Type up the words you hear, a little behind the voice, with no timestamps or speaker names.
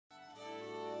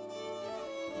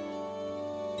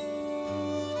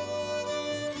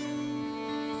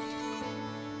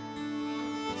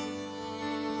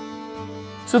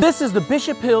So this is the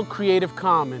Bishop Hill Creative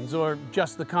Commons, or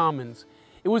just the Commons.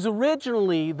 It was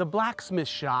originally the blacksmith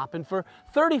shop, and for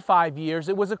 35 years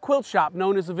it was a quilt shop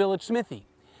known as the Village Smithy.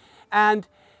 And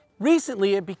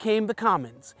recently it became the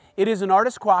Commons. It is an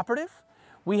artist cooperative.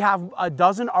 We have a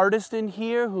dozen artists in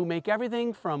here who make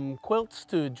everything from quilts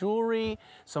to jewelry,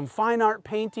 some fine art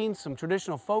paintings, some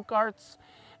traditional folk arts,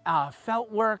 felt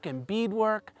work and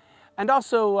beadwork, and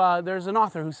also there's an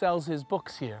author who sells his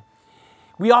books here.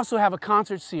 We also have a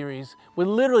concert series with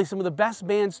literally some of the best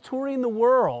bands touring the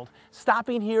world,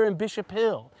 stopping here in Bishop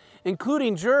Hill,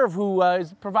 including Jerv, who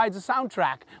provides a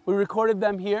soundtrack. We recorded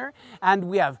them here, and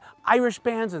we have Irish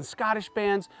bands and Scottish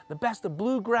bands, the best of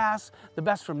bluegrass, the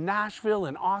best from Nashville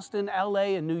and Austin,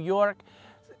 LA and New York.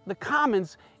 The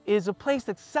Commons is a place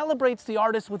that celebrates the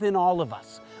artists within all of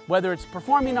us, whether it's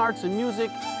performing arts and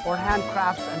music or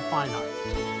handcrafts and fine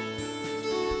art.